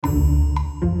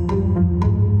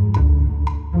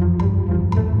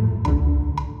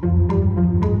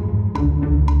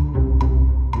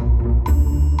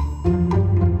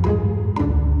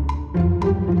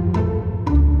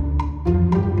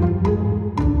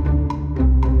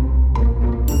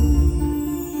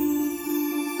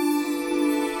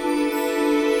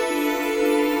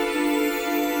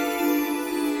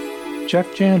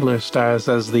Jeff Chandler stars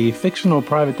as the fictional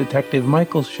private detective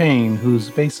Michael Shayne, whose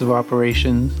base of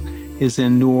operations is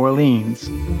in New Orleans.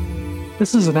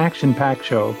 This is an action-packed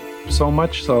show, so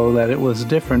much so that it was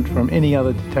different from any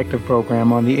other detective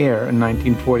program on the air in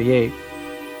 1948.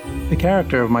 The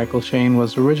character of Michael Shayne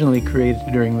was originally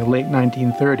created during the late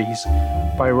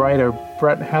 1930s by writer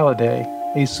Brett Halliday,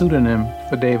 a pseudonym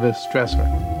for Davis Dresser.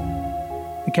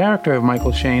 The character of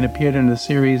Michael Shayne appeared in a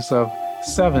series of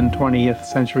 7 20th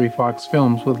Century Fox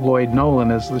films with Lloyd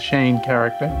Nolan as the Shayne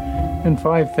character, and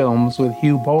 5 films with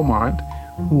Hugh Beaumont,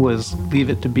 who was Leave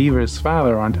It to Beaver's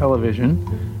father on television,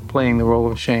 playing the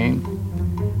role of Shayne.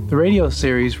 The radio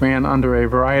series ran under a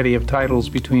variety of titles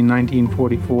between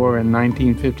 1944 and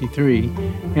 1953,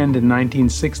 and in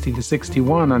 1960 to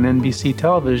 61 on NBC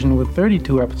television with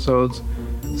 32 episodes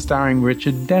starring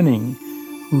Richard Denning,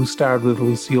 who starred with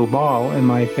Lucille Ball in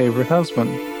My Favorite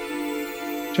Husband.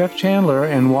 Jeff Chandler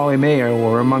and Wally Mayer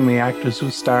were among the actors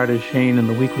who starred as Shayne in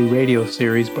the weekly radio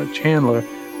series, but Chandler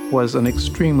was an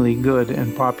extremely good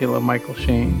and popular Michael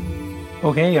Shayne.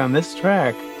 Okay, on this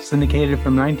track, syndicated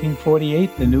from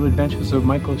 1948, The New Adventures of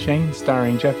Michael Shayne,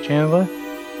 starring Jeff Chandler,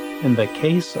 and The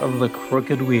Case of the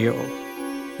Crooked Wheel.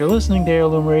 You're listening to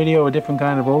Heirloom Radio, a different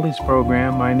kind of oldies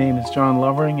program. My name is John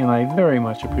Lovering, and I very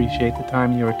much appreciate the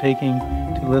time you are taking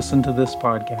to listen to this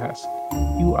podcast.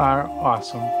 You are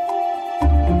awesome.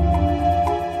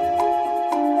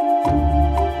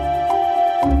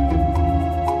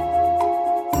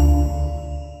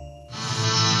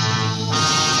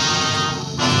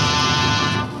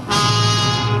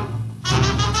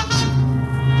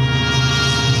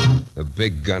 The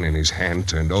big gun in his hand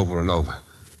turned over and over.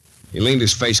 He leaned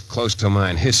his face close to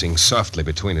mine, hissing softly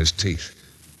between his teeth.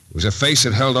 It was a face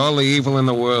that held all the evil in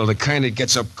the world, the kind that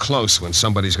gets up close when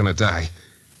somebody's going to die.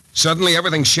 Suddenly,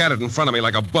 everything shattered in front of me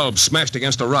like a bulb smashed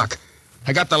against a rock.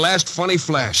 I got the last funny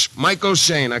flash. Michael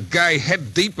Shayne, a guy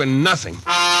head deep in nothing.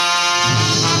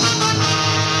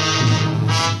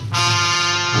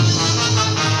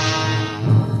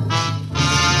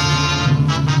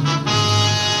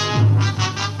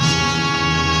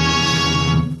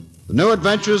 The New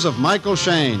Adventures of Michael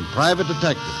Shayne, Private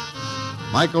Detective.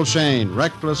 Michael Shayne,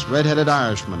 reckless, red-headed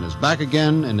Irishman, is back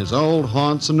again in his old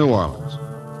haunts in New Orleans.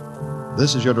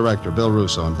 This is your director, Bill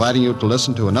Russo, inviting you to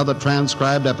listen to another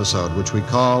transcribed episode, which we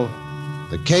call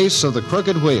The Case of the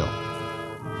Crooked Wheel.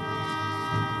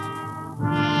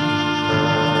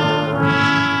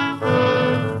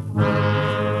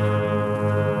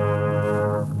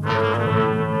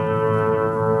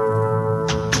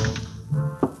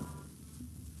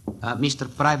 Mr.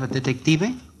 Private Detective?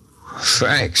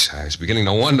 Thanks. I was beginning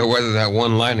to wonder whether that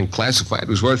one line in Classified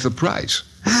was worth the price.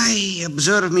 I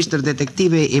observe, Mr.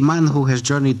 Detective, a man who has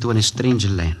journeyed to a strange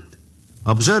land.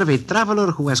 Observe a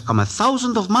traveler who has come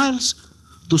 1,000 of miles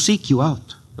to seek you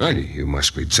out. Hey, you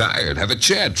must be tired. Have a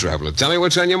chair, traveler. Tell me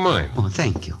what's on your mind. Oh,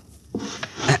 thank you.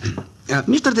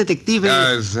 Mr. Detective...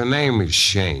 The name is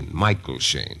Shayne, Michael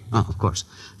Shayne. Oh, of course.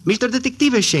 Mr.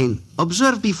 Detective Shayne,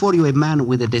 observe before you a man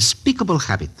with a despicable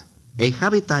habit. A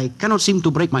habit I cannot seem to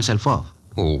break myself of.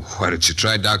 Oh, why don't you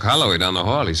try Doc Holloway down the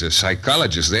hall? He's a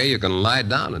psychologist there. You can lie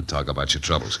down and talk about your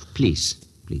troubles. Please.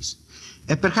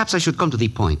 Perhaps I should come to the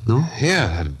point, no? Yeah,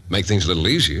 that'd make things a little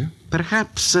easier.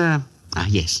 Perhaps,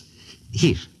 yes.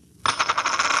 Here.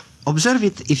 Observe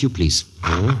it, if you please.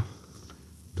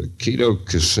 Paquito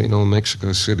Casino,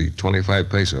 Mexico City, 25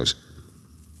 pesos.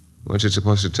 What's it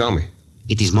supposed to tell me?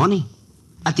 It is money.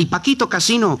 At the Paquito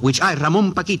Casino, which I,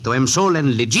 Ramon Paquito, am sole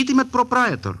and legitimate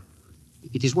proprietor.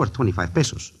 It is worth 25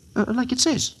 pesos, like it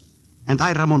says. And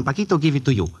I, Ramon Paquito, give it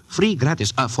to you. Free,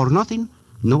 gratis, for nothing,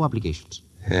 no obligations.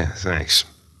 Yeah, thanks.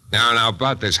 Now,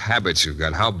 about this habit you've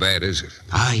got, how bad is it?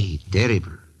 Aye,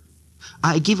 terrible.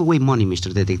 I give away money,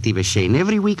 Mr. Detective Shayne.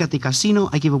 Every week at the casino,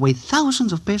 I give away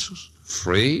thousands of pesos.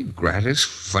 Free, gratis,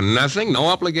 for nothing, no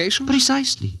obligation?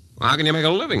 Precisely. Well, how can you make a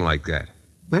living like that?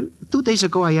 Well, 2 days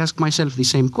ago, I asked myself the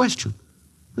same question.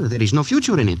 There is no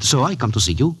future in it, so I come to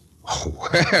see you. Oh,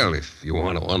 well, if you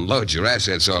want to unload your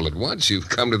assets all at once, you've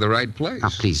come to the right place.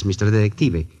 Please, Mr.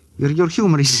 Detective. Your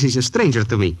humor is a stranger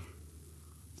to me.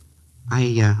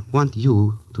 I want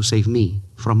you to save me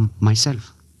from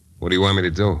myself. What do you want me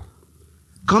to do?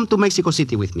 Come to Mexico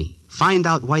City with me. Find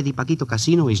out why the Paquito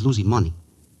Casino is losing money.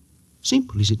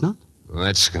 Simple, is it not? Well,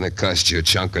 that's going to cost you a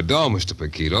chunk of dough, Mr.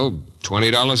 Paquito.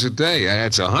 $20 a day.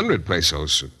 That's 100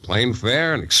 pesos. Plane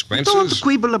fare and expenses. Don't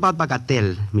quibble about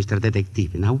bagatelle, Mr.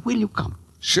 Detective. Now, will you come?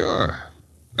 Sure.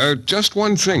 Just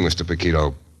one thing, Mr.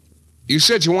 Paquito. You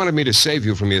said you wanted me to save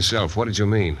you from yourself. What did you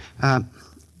mean?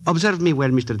 Observe me well,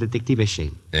 Mr. Detective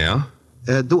Shayne. Yeah?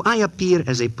 Do I appear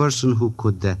as a person who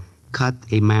could cut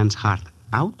a man's heart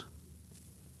out?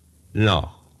 No.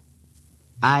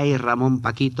 I, Ramon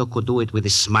Paquito, could do it with a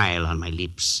smile on my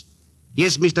lips.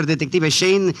 Yes, Mr. Detective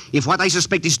Shane, if what I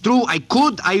suspect is true,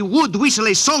 I would whistle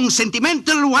a song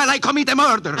sentimental while I commit a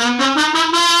murder.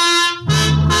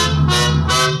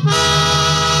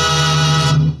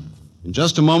 In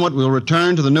just a moment, we'll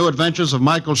return to the new adventures of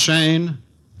Michael Shayne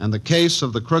and the case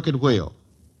of the Crooked Wheel.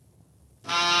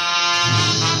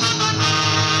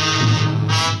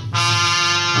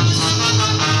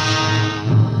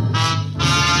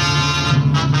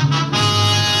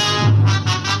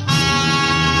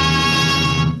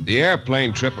 The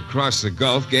airplane trip across the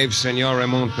Gulf gave Senor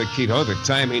Ramon Paquito the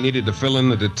time he needed to fill in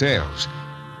the details.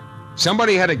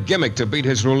 Somebody had a gimmick to beat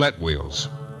his roulette wheels.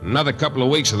 Another couple of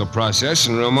weeks of the process,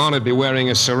 and Ramon would be wearing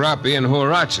a serape and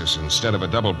huaraches instead of a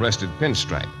double-breasted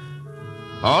pinstripe.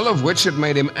 All of which had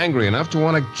made him angry enough to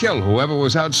want to kill whoever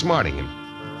was outsmarting him.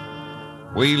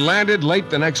 We landed late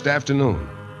the next afternoon.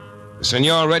 The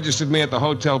senor registered me at the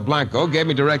Hotel Blanco, gave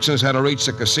me directions how to reach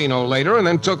the casino later, and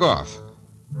then took off.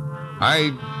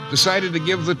 I decided to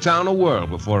give the town a whirl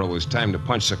before it was time to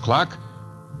punch the clock.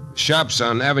 The shops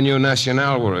on Avenue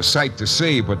Nacional were a sight to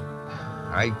see, but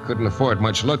I couldn't afford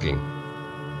much looking.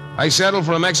 I settled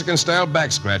for a Mexican-style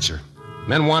back-scratcher,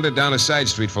 and then wandered down a side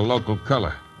street for local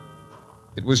color.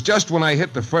 It was just when I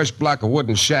hit the first block of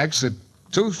wooden shacks that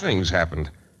two things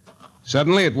happened.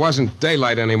 Suddenly, it wasn't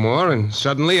daylight anymore, and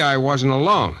suddenly I wasn't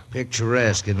alone.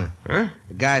 Picturesque, isn't it? Huh?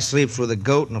 A guy sleeps with a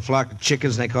goat and a flock of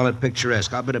chickens, and they call it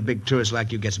picturesque. I'll bet a big tourist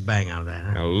like you gets a bang out of that,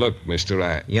 huh? Now, look,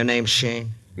 mister, Your name's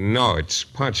Shane? No, it's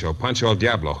Pancho El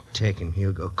Diablo. Take him,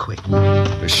 Hugo, quick.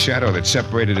 The shadow that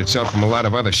separated itself from a lot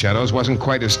of other shadows wasn't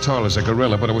quite as tall as a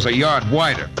gorilla, but it was a yard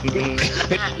wider.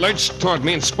 It lurched toward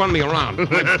me and spun me around.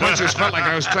 My punches felt like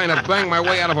I was trying to bang my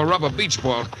way out of a rubber beach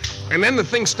ball. And then the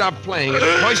thing stopped playing. It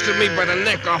hoisted me by the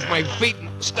neck off my feet and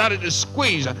started to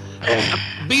squeeze. A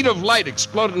bead of light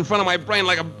exploded in front of my brain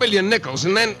like a billion nickels.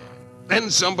 And then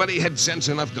somebody had sense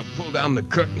enough to pull down the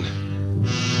curtain.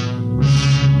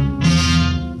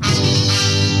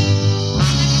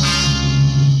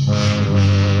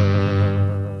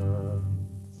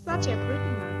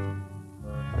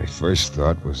 My first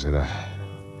thought was that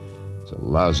it's a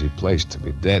lousy place to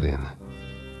be dead in.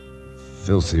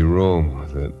 Filthy room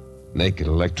with a naked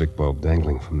electric bulb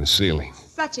dangling from the ceiling.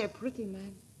 Such a pretty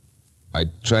man. I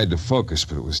tried to focus,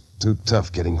 but it was too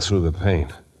tough getting through the pain.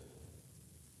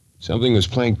 Something was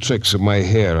playing tricks with my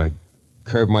hair. I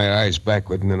curved my eyes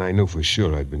backward, and then I knew for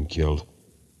sure I'd been killed.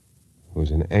 It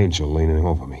was an angel leaning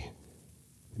over me.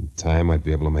 In time, I'd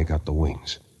be able to make out the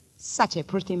wings. Such a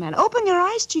pretty man. Open your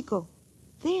eyes, Chico.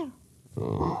 There.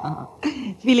 Oh.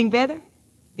 Feeling better?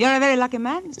 You're a very lucky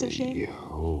man, Mr. Shane.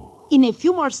 Oh. In a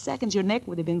few more seconds, your neck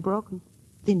would have been broken.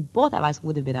 Then both of us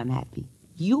would have been unhappy.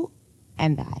 You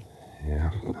and I. Yeah.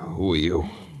 Who are you?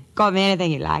 Call me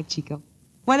anything you like, Chico.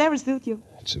 Whatever suits you.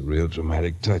 It's a real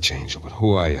dramatic touch, Angel. But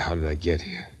who are you? How did I get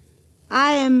here?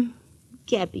 I am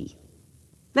Gabby.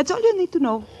 That's all you need to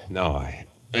know. No,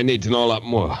 I need to know a lot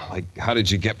more. Like, how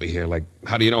did you get me here? Like,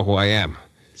 how do you know who I am?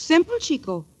 Simple,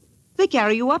 Chico. They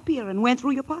carry you up here and went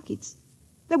through your pockets.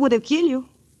 They would have killed you.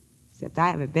 Except I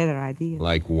have a better idea.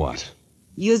 Like what?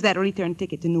 Use that return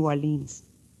ticket to New Orleans.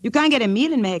 You can't get a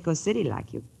meal in Mexico City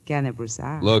like you can in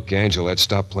Broussard. Look, Angel, let's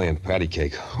stop playing patty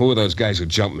cake. Who are those guys who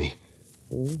jumped me?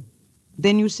 Oh.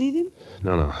 Then you see them?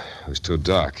 No. It was too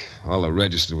dark. All that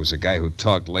registered was a guy who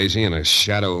talked lazy and a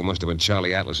shadow who must have been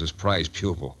Charlie Atlas's prize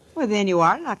pupil. Well, then you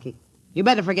are lucky. You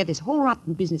better forget this whole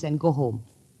rotten business and go home.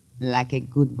 Like a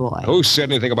good boy. Who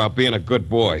said anything about being a good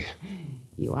boy?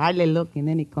 You hardly look in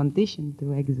any condition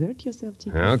to exert yourself,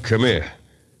 Chico. Now, come here.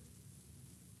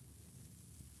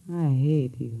 I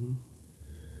hate you.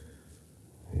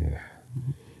 Yeah.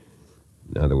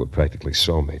 Now that we're practically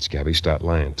soulmates, Gabby, start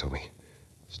lying to me.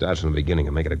 Start from the beginning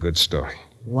and make it a good story.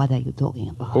 What are you talking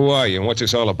about? Who are you and what's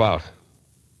this all about?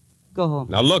 Go home.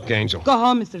 Now, look, Angel. Go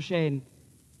home, Mr. Shane.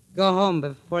 Go home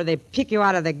before they pick you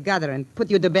out of the gutter and put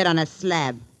you to bed on a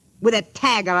slab with a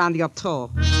tag around your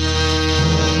toe.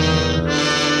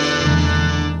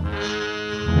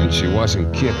 And she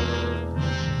wasn't kidding.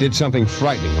 Did something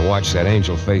frightening to watch that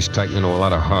angel face tighten into a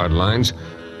lot of hard lines.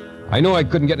 I knew I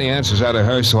couldn't get any answers out of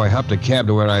her, so I hopped a cab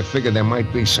to where I figured there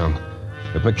might be some.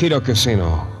 The Paquito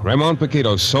Casino. Ramon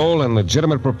Paquito, sole and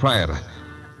legitimate proprietor.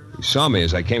 He saw me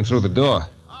as I came through the door.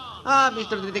 Ah,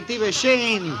 Mr. Detective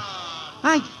Shane.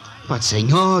 But,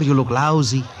 senor, you look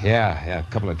lousy. Yeah, a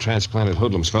couple of transplanted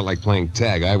hoodlums felt like playing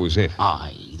tag. I was it.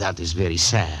 Aye, that is very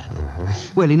sad.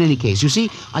 Well, in any case, you see,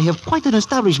 I have quite an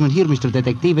establishment here, Mr.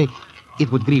 Detective.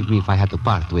 It would grieve me if I had to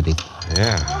part with it.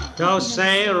 Yeah. Dos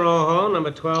Rojo, number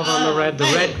 12 on the red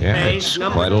Yeah, page. it's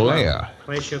Number quite a 12. layout.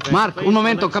 Place your bet, Mark, please. un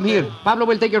momento, The come next here. bet. Pablo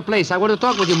will take your place. I want to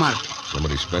talk with you, Mark.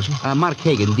 Somebody special? Mark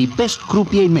Hagen, the best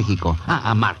croupier in Mexico.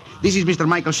 Mark, this is Mr.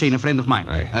 Michael Shane, a friend of mine.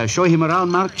 Aye. Show him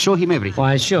around, Mark. Show him everything.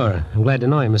 Why, sure. I'm glad to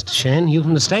know you, Mr. Shane. You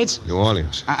from the States? New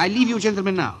Orleans. I leave you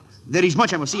gentlemen now. There is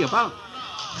much I must see about.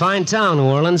 Fine town, New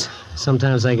Orleans.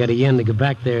 Sometimes I get a yen to go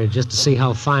back there just to see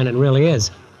how fine it really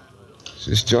is. Is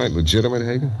this joint legitimate,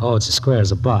 Hagen? Oh, it's as square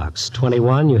as a box.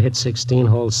 21, you hit 16,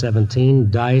 hold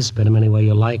 17, dice, bet them any way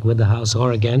you like, with the house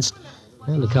or against,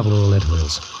 and a couple of roulette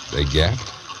wheels. They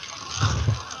gapped?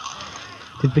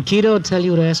 Did Paquito tell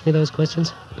you to ask me those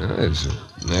questions? There's a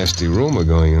nasty rumor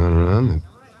going on around that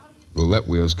roulette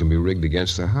wheels can be rigged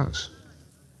against the house.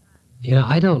 You know,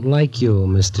 I don't like you,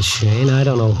 Mr. Shane. I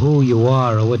don't know who you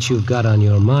are or what you've got on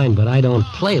your mind, but I don't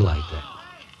play like that.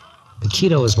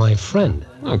 Paquito is my friend.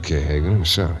 Okay, Hagen, I'm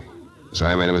sorry.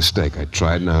 Sorry I made a mistake. I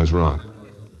tried and I was wrong.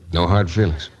 No hard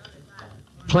feelings.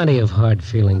 Plenty of hard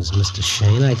feelings, Mr.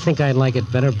 Shane. I think I'd like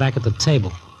it better back at the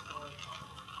table.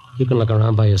 You can look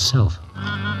around by yourself.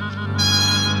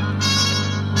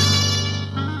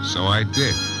 So I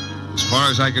did. As far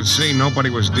as I could see, nobody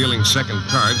was dealing second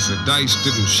cards. The dice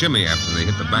didn't shimmy after they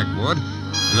hit the backboard,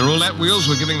 and the roulette wheels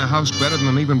were giving the house better than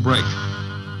an even break.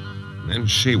 And then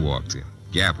she walked in,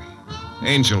 Gabby.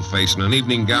 Angel face in an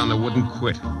evening gown that wouldn't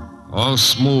quit. All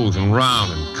smooth and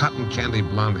round and cotton candy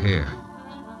blonde hair.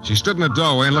 She stood in the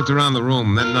doorway and looked around the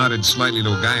room, then nodded slightly to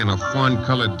a guy in a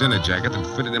fawn-colored dinner jacket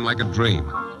that fitted him like a dream.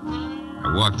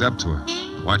 I walked up to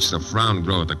her, watched the frown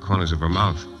grow at the corners of her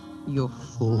mouth. You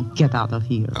fool. Get out of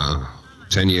here.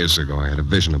 10 years ago, I had a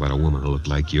vision about a woman who looked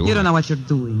like you. You don't know what you're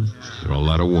doing. There are a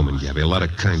lot of women, Gabby, a lot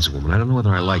of kinds of women. I don't know whether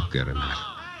I like that or not.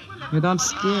 You don't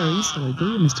scare easily,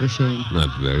 do you, Mr. Shane? Not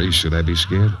very. Should I be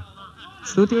scared?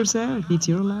 Suit yourself. It's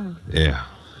your life. Yeah,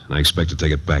 and I expect to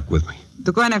take it back with me.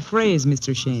 To coin a phrase,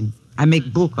 Mr. Shane, I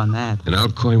make book on that. And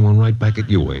I'll coin one right back at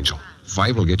you, Angel.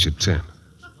 5 will get you 10.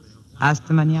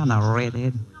 Hasta mañana,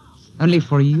 redhead. Only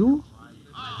for you,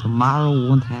 tomorrow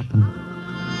won't happen.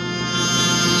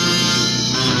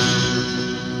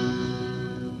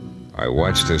 I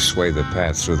watched her sway the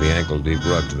path through the ankle-deep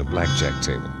rug to the blackjack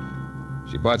table.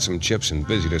 She bought some chips and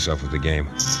busied herself with the game.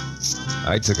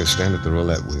 I took a stand at the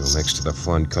roulette wheel next to the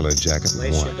fawn-colored jacket and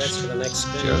Place your bets watched. for the next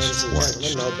spin, Just ladies and watched.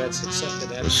 gentlemen. No bets accepted.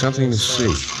 There was something to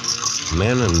see.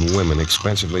 Men and women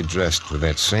expensively dressed with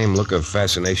that same look of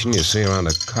fascination you see around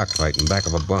a cockfight in back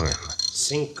of a barn.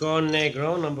 Cinco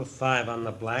Negro, number 5 on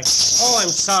the black. Oh, I'm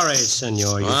sorry,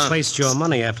 senor. You What? placed your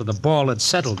money after the ball had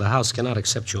settled. The house cannot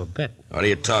accept your bet. What are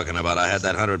you talking about? I had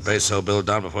that 100-peso bill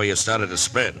down before you started to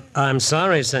spin. I'm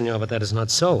sorry, senor, but that is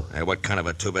not so. Hey, what kind of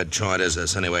a two-bed joint is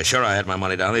this anyway? Sure, I had my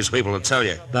money down. These people will tell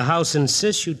you. The house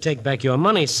insists you take back your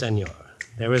money, senor.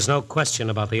 There is no question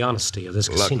about the honesty of this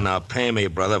Look, casino. now, pay me,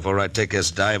 brother, before I take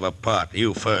this dive apart.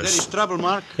 You first. trouble,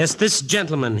 Mark. Yes, this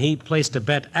gentleman, he placed a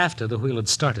bet after the wheel had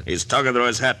started. He's talking through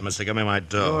his hat, mister. Give me my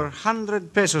dough. Your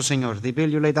 100 pesos, senor. The bill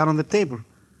you laid down on the table.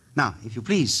 Now, if you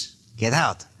please, get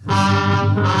out.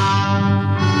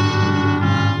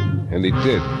 And he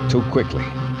did, too quickly.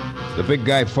 The big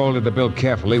guy folded the bill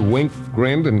carefully, winked,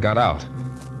 grinned, and got out.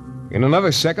 In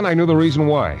another second, I knew the reason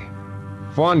why.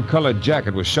 Fawn-colored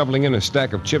jacket was shoveling in a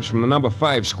stack of chips from the number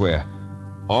 5 square.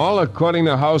 All according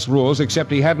to house rules,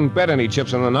 except he hadn't bet any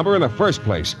chips on the number in the first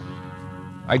place.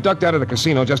 I ducked out of the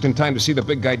casino just in time to see the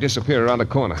big guy disappear around the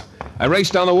corner. I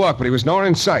raced down the walk, but he was nowhere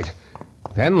in sight.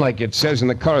 Then, like it says in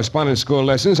the correspondence school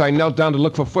lessons, I knelt down to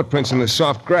look for footprints in the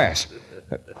soft grass.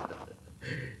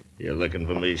 You're looking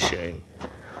for me, Shane.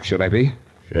 Should I be?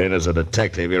 Shane, as a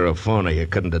detective, you're a phoner. You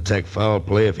couldn't detect foul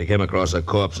play if you came across a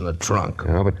corpse in the trunk.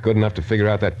 No, but good enough to figure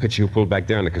out that pitch you pulled back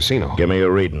there in the casino. Give me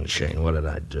your reading, Shane. What did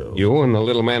I do? You and the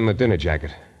little man in the dinner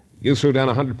jacket. You threw down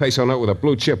a 100-peso note with a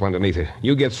blue chip underneath it.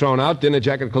 You get thrown out, dinner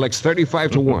jacket collects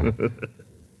 35 to 1.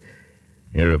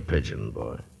 You're a pigeon,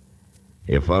 boy.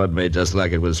 You followed me just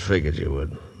like it was figured you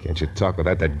would. Can't you talk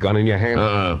without that gun in your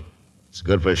hand? It's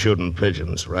good for shooting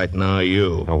pigeons. Right now,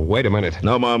 you. Oh, wait a minute.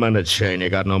 No more minutes, Shane. You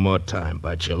got no more time.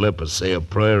 Bite your lip or say a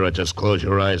prayer or just close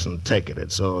your eyes and take it.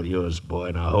 It's all yours,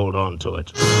 boy. Now hold on to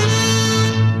it.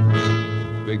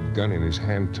 Big gun in his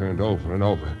hand turned over and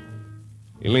over.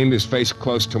 He leaned his face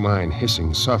close to mine,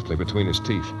 hissing softly between his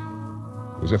teeth.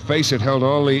 It was a face that held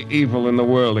all the evil in the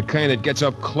world, the kind that gets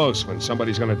up close when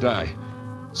somebody's going to die.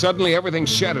 Suddenly, everything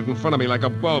shattered in front of me like a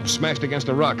bulb smashed against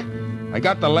a rock. I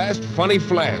got the last funny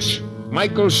flash.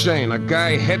 Michael Shane, a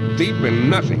guy head deep in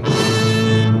nothing.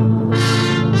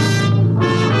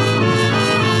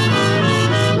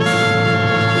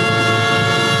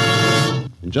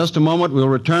 In just a moment, we'll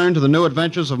return to the new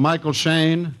adventures of Michael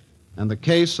Shayne and the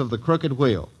case of the Crooked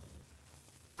Wheel.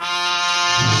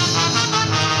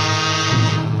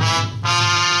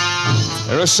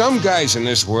 There are some guys in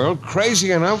this world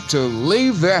crazy enough to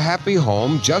leave their happy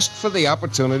home just for the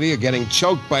opportunity of getting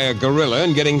choked by a gorilla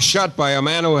and getting shot by a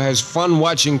man who has fun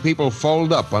watching people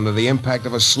fold up under the impact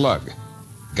of a slug.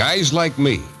 Guys like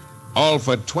me, all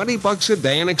for $20 a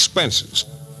day in expenses.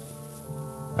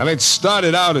 And it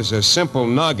started out as a simple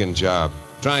noggin job,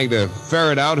 trying to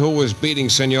ferret out who was beating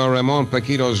Senor Ramon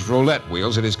Paquito's roulette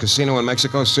wheels at his casino in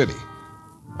Mexico City.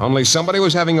 Only somebody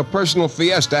was having a personal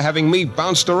fiesta, having me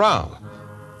bounced around.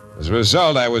 As a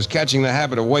result, I was catching the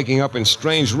habit of waking up in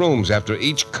strange rooms after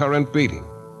each current beating.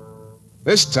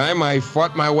 This time, I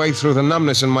fought my way through the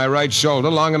numbness in my right shoulder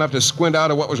long enough to squint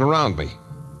out at what was around me.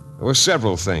 There were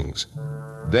several things.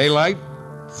 Daylight,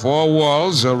 4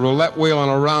 walls, a roulette wheel on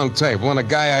a round table, and a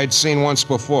guy I'd seen once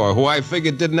before, who I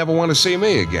figured didn't ever want to see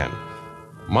me again.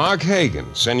 Mark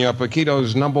Hagan, Senor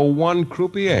Paquito's #1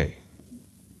 croupier.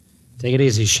 Take it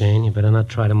easy, Shane. You better not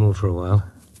try to move for a while.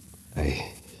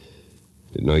 I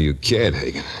didn't know you cared,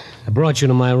 Hagan. I brought you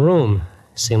to my room.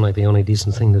 Seemed like the only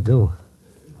decent thing to do.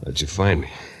 How'd you find me?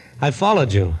 I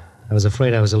followed you. I was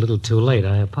afraid I was a little too late.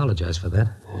 I apologize for that.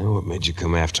 What made you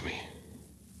come after me?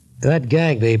 That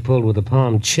gag they pulled with the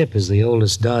palm chip is the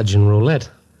oldest dodge in roulette.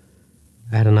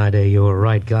 I had an idea you were a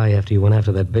right guy after you went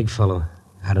after that big fellow.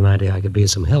 I had an idea I could be of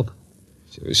some help.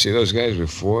 Did you ever see those guys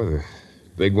before? The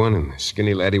big one and the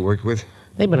skinny lad he worked with?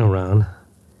 They've been around.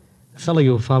 The fellow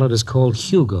you followed is called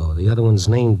Hugo. The other one's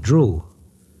named Drew.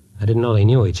 I didn't know they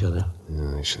knew each other.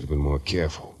 Yeah, I should have been more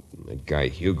careful. That guy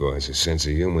Hugo has a sense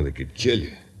of humor that could kill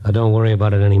you. Now, don't worry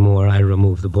about it anymore. I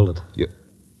removed the bullet.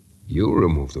 You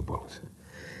removed the bullet?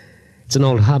 It's an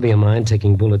old hobby of mine,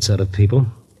 taking bullets out of people.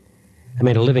 I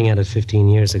made a living at it 15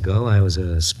 years ago. I was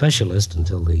a specialist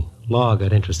until the law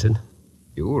got interested.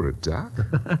 You were a doc?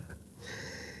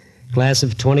 Class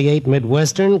of 28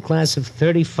 Midwestern, class of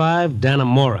 35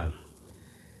 Dannemora.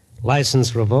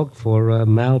 License revoked for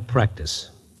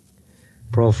malpractice.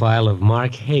 Profile of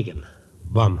Mark Hagan,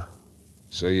 bum.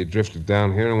 So you drifted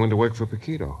down here and went to work for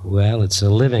Paquito? Well, it's a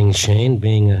living, Shane.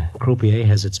 Being a croupier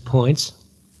has its points.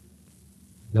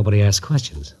 Nobody asks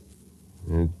questions.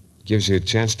 It gives you a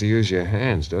chance to use your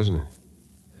hands, doesn't it?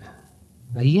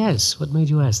 Yes. What made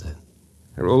you ask that?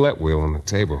 A roulette wheel on the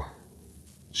table.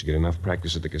 Did you get enough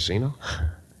practice at the casino?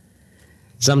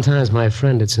 Sometimes, my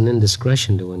friend, it's an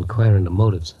indiscretion to inquire into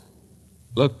motives.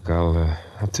 Look, I'll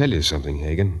tell you something,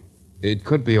 Hagan. It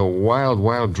could be a wild,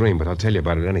 wild dream, but I'll tell you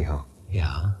about it anyhow.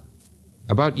 Yeah?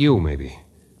 About you, maybe.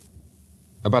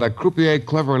 About a croupier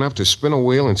clever enough to spin a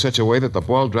wheel in such a way that the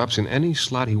ball drops in any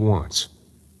slot he wants.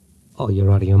 Oh,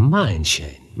 you're out of your mind,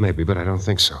 Shane. Maybe, but I don't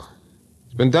think so.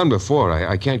 It's been done before.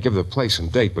 I can't give the place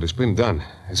and date, but it's been done.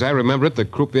 As I remember it, the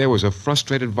croupier was a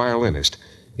frustrated violinist.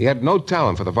 He had no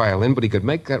talent for the violin, but he could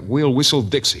make that wheel whistle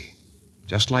Dixie.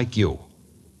 Just like you.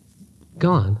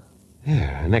 Go on.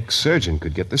 Yeah, an ex-surgeon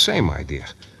could get the same idea.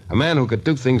 A man who could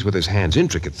do things with his hands,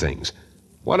 intricate things.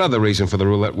 What other reason for the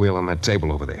roulette wheel on that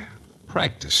table over there?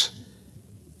 Practice.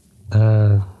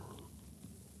 What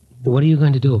are you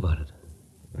going to do about it?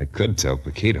 I could tell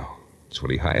Paquito. That's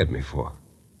what he hired me for.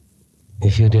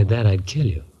 If you did that, I'd kill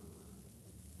you.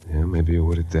 Yeah, maybe you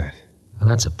would at that. Well,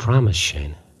 that's a promise,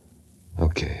 Shane.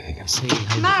 Okay, Hagan. See,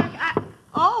 Mark,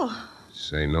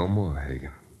 Say no more,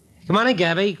 Hagan. Come on in,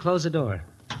 Gabby. Close the door.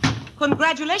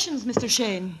 Congratulations, Mr.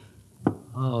 Shane.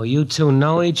 Oh, you two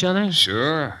know each other?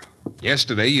 Sure.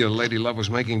 Yesterday, your lady love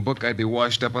was making book I'd be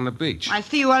washed up on the beach. I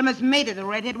see you almost made it, the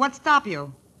redhead. What stopped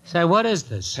you? Say, what is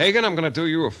this? Hagan, I'm going to do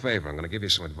you a favor. I'm going to give you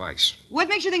some advice. What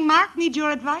makes you think Mark needs your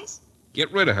advice?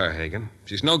 Get rid of her, Hagan.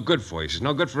 She's no good for you. She's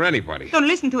no good for anybody. Don't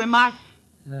listen to him, Mark.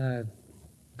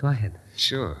 Go ahead.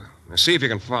 Sure. Now, see if you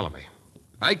can follow me.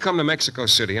 I come to Mexico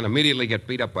City and immediately get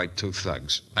beat up by 2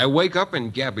 thugs. I wake up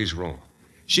in Gabby's room.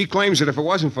 She claims that if it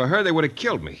wasn't for her, they would have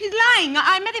killed me. He's lying.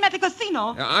 I met him at the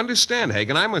casino. Now, understand,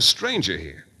 Hagan, I'm a stranger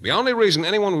here. The only reason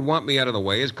anyone would want me out of the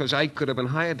way is because I could have been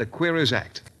hired to queer his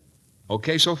act.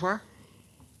 Okay so far?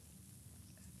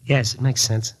 Yes, it makes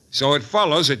sense. So it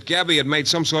follows that Gabby had made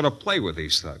some sort of play with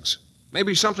these thugs.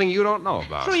 Maybe something you don't know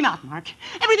about. Throw him out, Mark.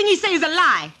 Everything he says is a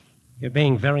lie. You're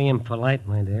being very impolite,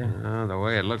 my dear. The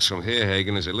way it looks from here,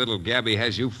 Hagan, is that little Gabby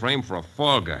has you framed for a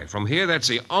fall guy. From here, that's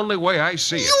the only way I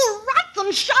see it. You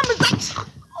rotten shaman!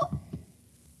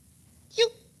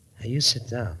 Hey, you sit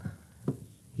down.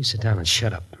 You sit down and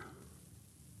shut up.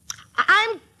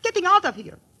 I'm getting out of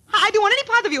here. I don't want any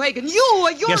part of you, Hagan.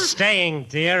 You're staying,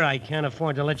 dear. I can't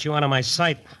afford to let you out of my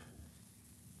sight.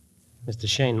 Mr.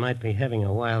 Shane might be having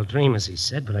a wild dream, as he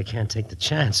said, but I can't take the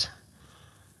chance.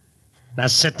 Now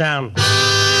sit down.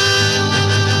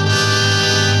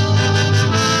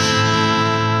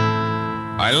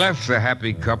 I left the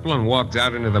happy couple and walked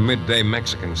out into the midday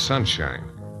Mexican sunshine.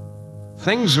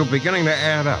 Things were beginning to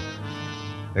add up.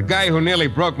 The guy who nearly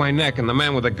broke my neck and the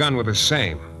man with the gun were the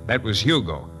same. That was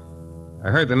Hugo.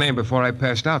 I heard the name before I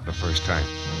passed out the first time.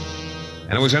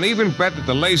 And it was an even bet that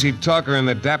the lazy talker and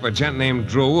the dapper gent named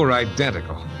Drew were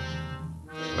identical.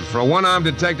 But for a one-armed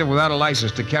detective without a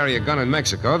license to carry a gun in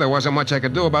Mexico, there wasn't much I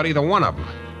could do about either one of them.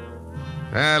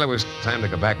 Well, it was time to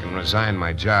go back and resign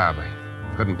my job.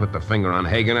 I couldn't put the finger on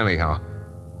Hagen anyhow.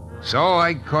 So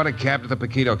I caught a cab to the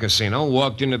Paquito Casino,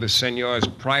 walked into the senor's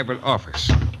private office.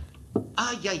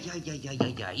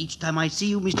 Each time I see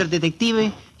you, Mr.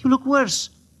 Detective, you look worse.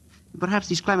 Perhaps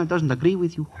this climate doesn't agree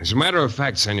with you. As a matter of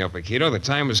fact, Senor Paquito, the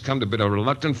time has come to bid a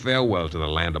reluctant farewell to the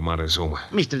land of Montezuma.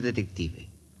 Mr. Detective,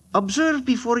 observe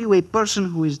before you a person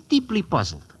who is deeply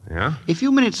puzzled. Yeah? A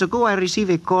few minutes ago, I received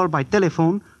a call by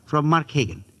telephone from Mark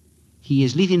Hagen. He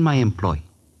is leaving my employ.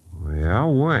 Yeah,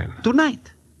 when?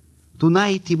 Tonight.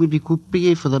 Tonight, he will be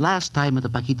croupier for the last time at the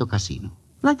Paquito Casino.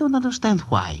 I don't understand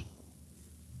why.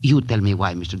 You tell me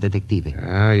why, Mr. Detective.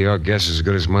 Your guess is as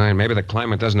good as mine. Maybe the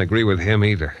climate doesn't agree with him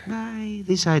either.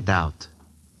 This I doubt.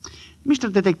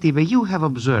 Mr. Detective, you have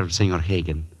observed Senor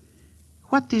Hagen.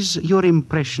 What is your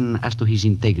impression as to his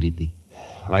integrity?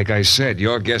 Like I said,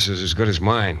 your guess is as good as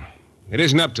mine. It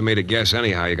isn't up to me to guess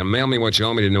anyhow. You can mail me what you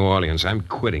owe me to New Orleans. I'm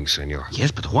quitting, senor.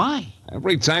 Yes, but why?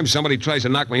 Every time somebody tries to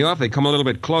knock me off, they come a little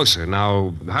bit closer.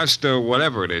 Now, how's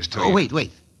whatever it is to you?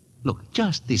 Wait. Look,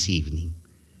 just this evening.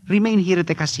 Remain here at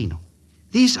the casino.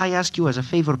 This I ask you as a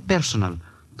favor personal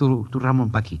to Ramon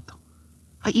Paquito.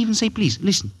 I even say please,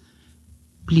 listen.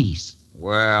 Please.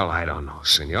 Well, I don't know,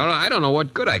 senor. I don't know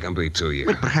what good I can be to you.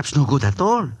 Well, perhaps no good at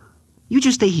all. You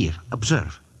just stay here,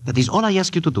 observe. That is all I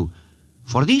ask you to do.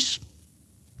 For this,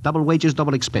 double wages,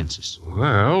 double expenses.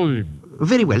 Well...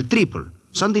 Very well, triple.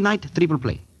 Sunday night, triple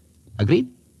play.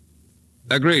 Agreed?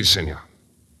 Agreed, senor.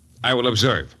 I will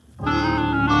observe. In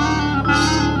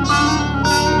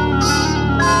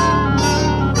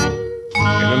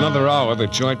another hour, the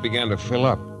joint began to fill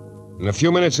up. And a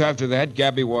few minutes after that,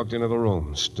 Gabby walked into the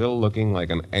room, still looking like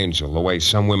an angel, the way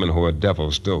some women who are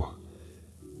devils do.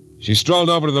 She strolled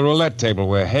over to the roulette table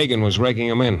where Hagen was raking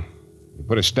them in. He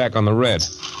put a stack on the red.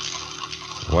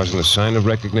 There wasn't a sign of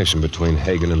recognition between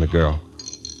Hagen and the girl.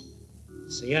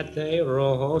 Siete,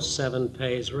 rojo, 7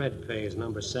 pays, red pays,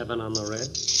 number 7 on the red.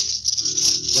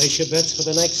 Place your bets for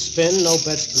the next spin. No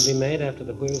bets can be made after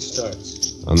the wheel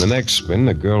starts. On the next spin,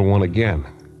 the girl won again.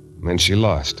 And then she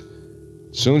lost.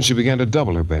 Soon she began to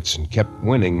double her bets and kept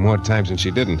winning more times than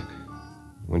she didn't.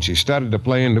 When she started to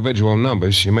play individual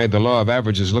numbers, she made the law of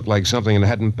averages look like something that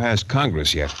hadn't passed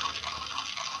Congress yet.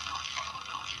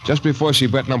 Just before she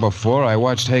bet number 4, I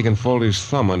watched Hagen fold his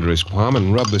thumb under his palm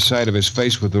and rub the side of his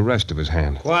face with the rest of his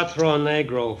hand. Cuatro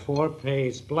negro, 4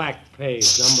 pays, black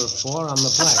pays, number 4 on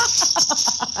the black.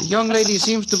 The young lady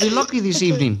seems to be lucky this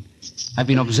evening. I've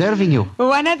been observing you.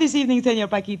 Why not this evening, Senor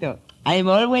Paquito? I am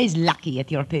always lucky at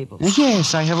your table.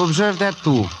 Yes, I have observed that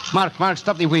too. Mark,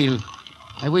 stop the wheel.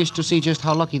 I wish to see just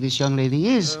how lucky this young lady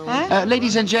is.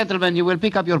 Ladies and gentlemen, you will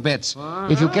pick up your bets.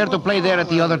 If you care to play there at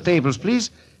the other tables,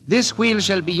 please. This wheel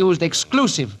shall be used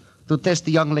exclusive to test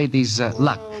the young lady's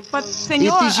luck. But,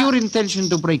 senor... It is your intention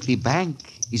to break the bank,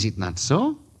 is it not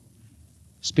so?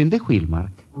 Spin the wheel,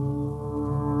 Mark.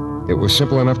 It was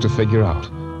simple enough to figure out.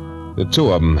 The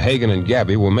two of them, Hagen and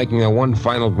Gabby, were making their one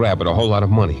final grab at a whole lot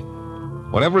of money.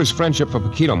 Whatever his friendship for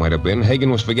Paquito might have been, Hagen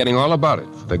was forgetting all about it.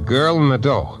 The girl and the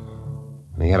dough.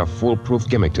 And he had a foolproof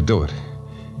gimmick to do it.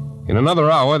 In another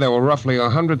hour, there were roughly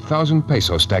 100,000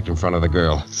 pesos stacked in front of the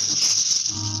girl.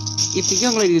 If the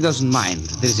young lady doesn't mind,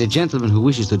 there's a gentleman who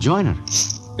wishes to join her.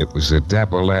 It was a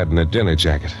dapper lad in a dinner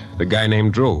jacket. The guy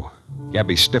named Drew.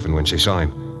 Gabby stiffened when she saw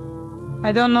him.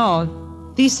 I don't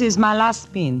know. This is my last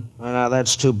spin. Well, now,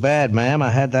 that's too bad, ma'am. I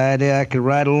had the idea I could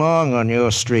ride along on your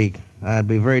streak. I'd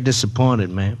be very disappointed,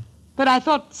 ma'am. But I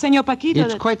thought, Senor Paquito...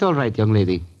 It's quite all right, young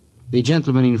lady. The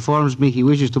gentleman informs me he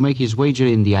wishes to make his wager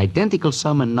in the identical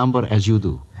sum and number as you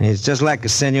do. It's just like the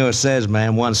senor says,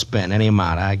 ma'am, one spin, any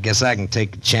amount. I guess I can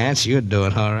take a chance. You're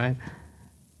doing all right.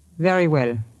 Very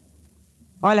well.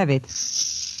 All of it.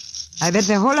 I bet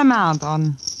the whole amount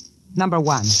on number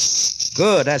 1.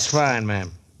 Good, that's fine,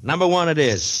 ma'am. Number 1 it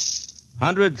is.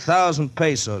 100,000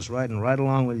 pesos, riding right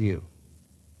along with you.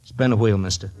 Spin the wheel,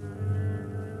 mister.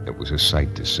 It was a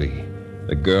sight to see.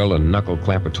 The girl, a knuckle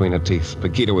clamp between her teeth.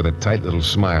 Paquito with a tight little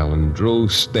smile, and Drew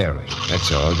staring.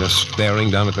 That's all, just staring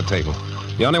down at the table.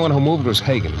 The only one who moved was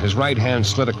Hagen. His right hand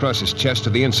slid across his chest to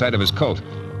the inside of his coat.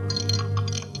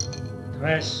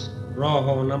 Tres,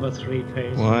 Rojo, number 3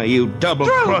 pace. Why, you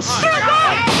double-crossed...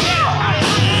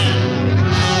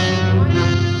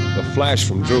 The flash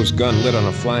from Drew's gun lit on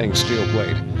a flying steel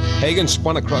blade. Hagen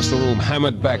spun across the room,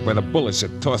 hammered back by the bullets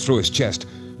that tore through his chest.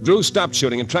 Drew stopped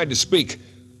shooting and tried to speak.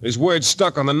 His words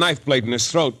stuck on the knife blade in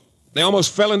his throat. They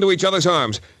almost fell into each other's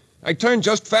arms. I turned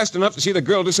just fast enough to see the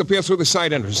girl disappear through the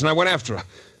side entrance, and I went after her.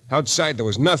 Outside, there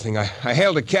was nothing. I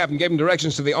hailed a cab and gave him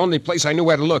directions to the only place I knew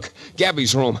where to look,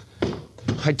 Gabby's room.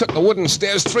 I took the wooden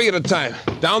stairs 3 at a time,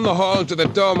 down the hall to the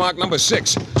door marked number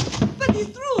 6. But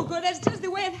it's true, girl. That's just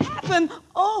the way it happened.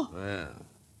 Oh. Yeah.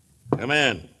 Come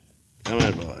in. Come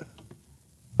in, boy.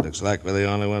 Looks like we're the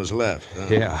only ones left, huh?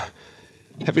 Yeah.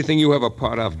 Everything you have a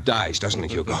part of dies, doesn't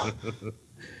it, Hugo?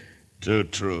 Too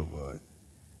true, boy.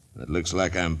 It looks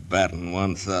like I'm batting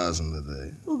 1,000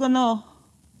 today. Hugo, no.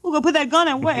 Hugo, put that gun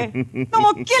away. No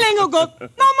more killing, Hugo.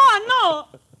 No more, no.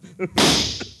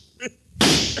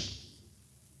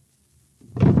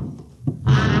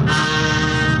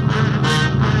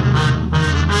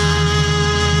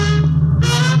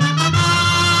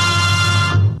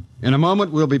 In a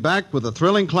moment, we'll be back with a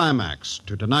thrilling climax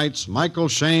to tonight's Michael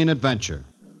Shayne adventure.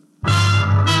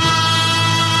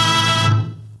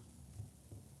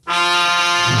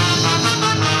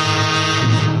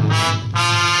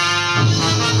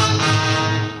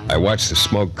 I watched the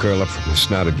smoke curl up from the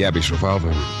snout of Gabby's revolver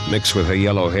and mix with her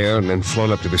yellow hair and then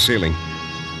float up to the ceiling.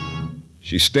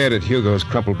 She stared at Hugo's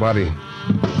crumpled body,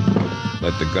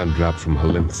 let the gun drop from her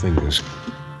limp fingers.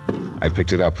 I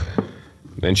picked it up.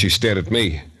 Then she stared at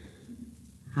me.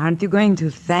 Aren't you going to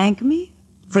thank me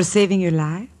for saving your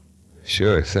life?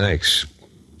 Sure, thanks.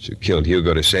 You killed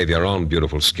Hugo to save your own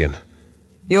beautiful skin.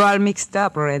 You all mixed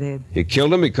up, Redhead. You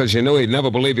killed him because you knew he'd never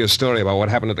believe your story about what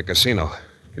happened at the casino.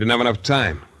 You didn't have enough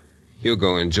time.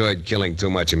 Hugo enjoyed killing too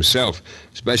much himself,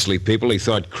 especially people he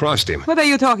thought crossed him. What are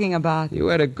you talking about? You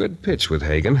had a good pitch with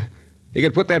Hagen. He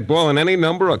could put that ball in any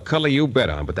number or color you bet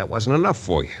on, but that wasn't enough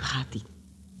for you. It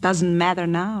doesn't matter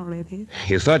now, Redhead.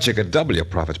 You thought you could double your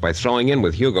profits by throwing in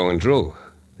with Hugo and Drew.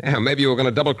 Yeah, maybe you were going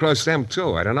to double-cross them,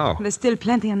 too. I don't know. There's still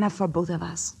plenty enough for both of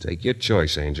us. Take your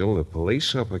choice, Angel. The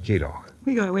police or Paquito.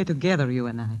 We go away together, you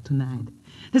and I, tonight.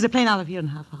 There's a plane out of here in a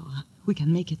half hour. We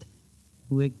can make it.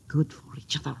 We're good for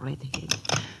each other, Redhead.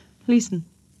 Listen.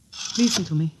 Listen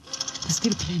to me. There's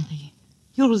still plenty.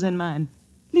 Yours and mine.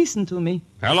 Listen to me.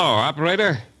 Hello,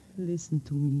 operator. Listen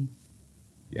to me.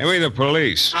 Give me the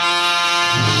police.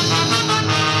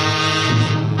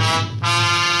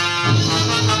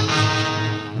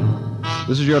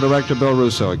 This is your director, Bill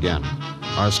Russo, again.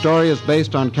 Our story is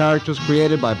based on characters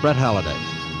created by Brett Halliday.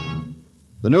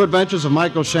 The New Adventures of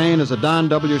Michael Shayne is a Don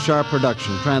W. Sharp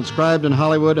production, transcribed in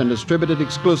Hollywood and distributed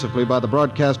exclusively by the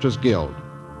Broadcasters Guild.